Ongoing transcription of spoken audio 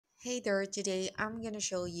Hey there, today I'm gonna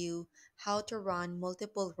show you how to run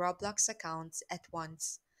multiple Roblox accounts at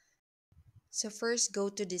once. So first go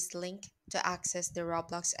to this link to access the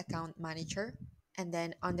Roblox account manager, and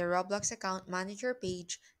then on the Roblox account manager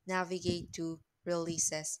page, navigate to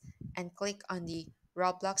releases and click on the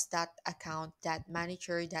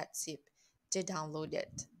roblox.account.manager.zip to download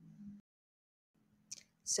it.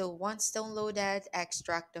 So once downloaded,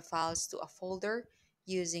 extract the files to a folder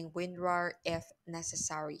using WinRAR if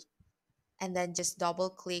necessary. And then just double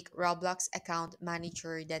click Roblox account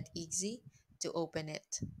manager.exe to open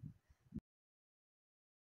it.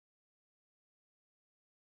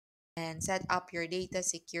 And set up your data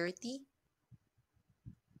security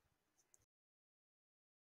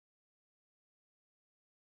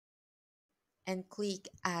and click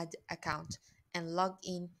add account and log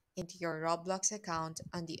in into your Roblox account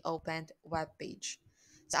on the opened web page.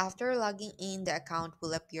 So after logging in, the account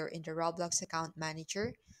will appear in the Roblox account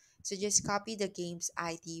manager. So just copy the game's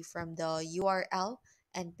ID from the URL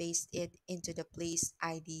and paste it into the place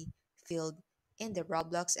ID field in the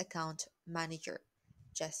Roblox account manager,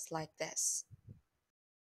 just like this.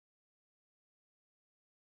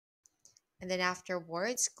 And then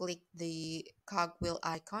afterwards, click the cogwheel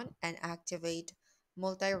icon and activate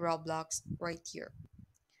multi-Roblox right here.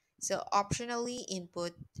 So optionally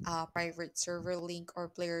input a private server link or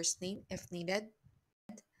player's name if needed,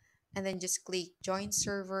 and then just click join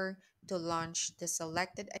server to launch the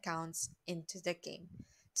selected accounts into the game.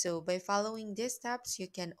 So by following these steps, you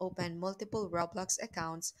can open multiple Roblox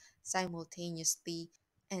accounts simultaneously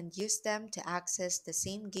and use them to access the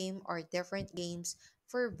same game or different games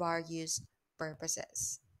for various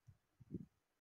purposes.